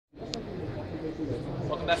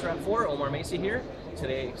Welcome back to round 4. Omar Macy here.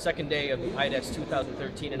 Today, second day of the IDEX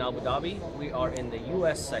 2013 in Abu Dhabi. We are in the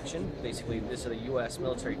U.S. section. Basically, this are the U.S.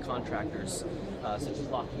 military contractors, such as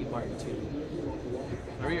Lockheed Martin too.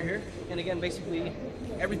 We're here, and again, basically,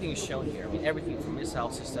 everything is shown here. I mean, everything from missile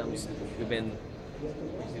systems. We've been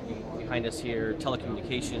behind us here,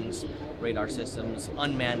 telecommunications, radar systems,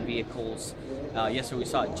 unmanned vehicles. Yesterday we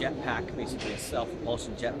saw a jetpack, basically a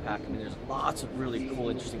self-propulsion jetpack. I mean, there's lots of really cool,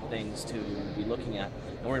 interesting things to be looking at.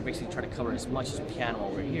 And we're going to basically try to cover as much as we can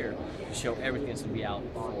while we're here to show everything that's going to be out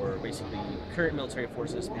for basically current military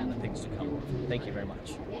forces and the things to come. Thank you very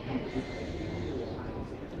much.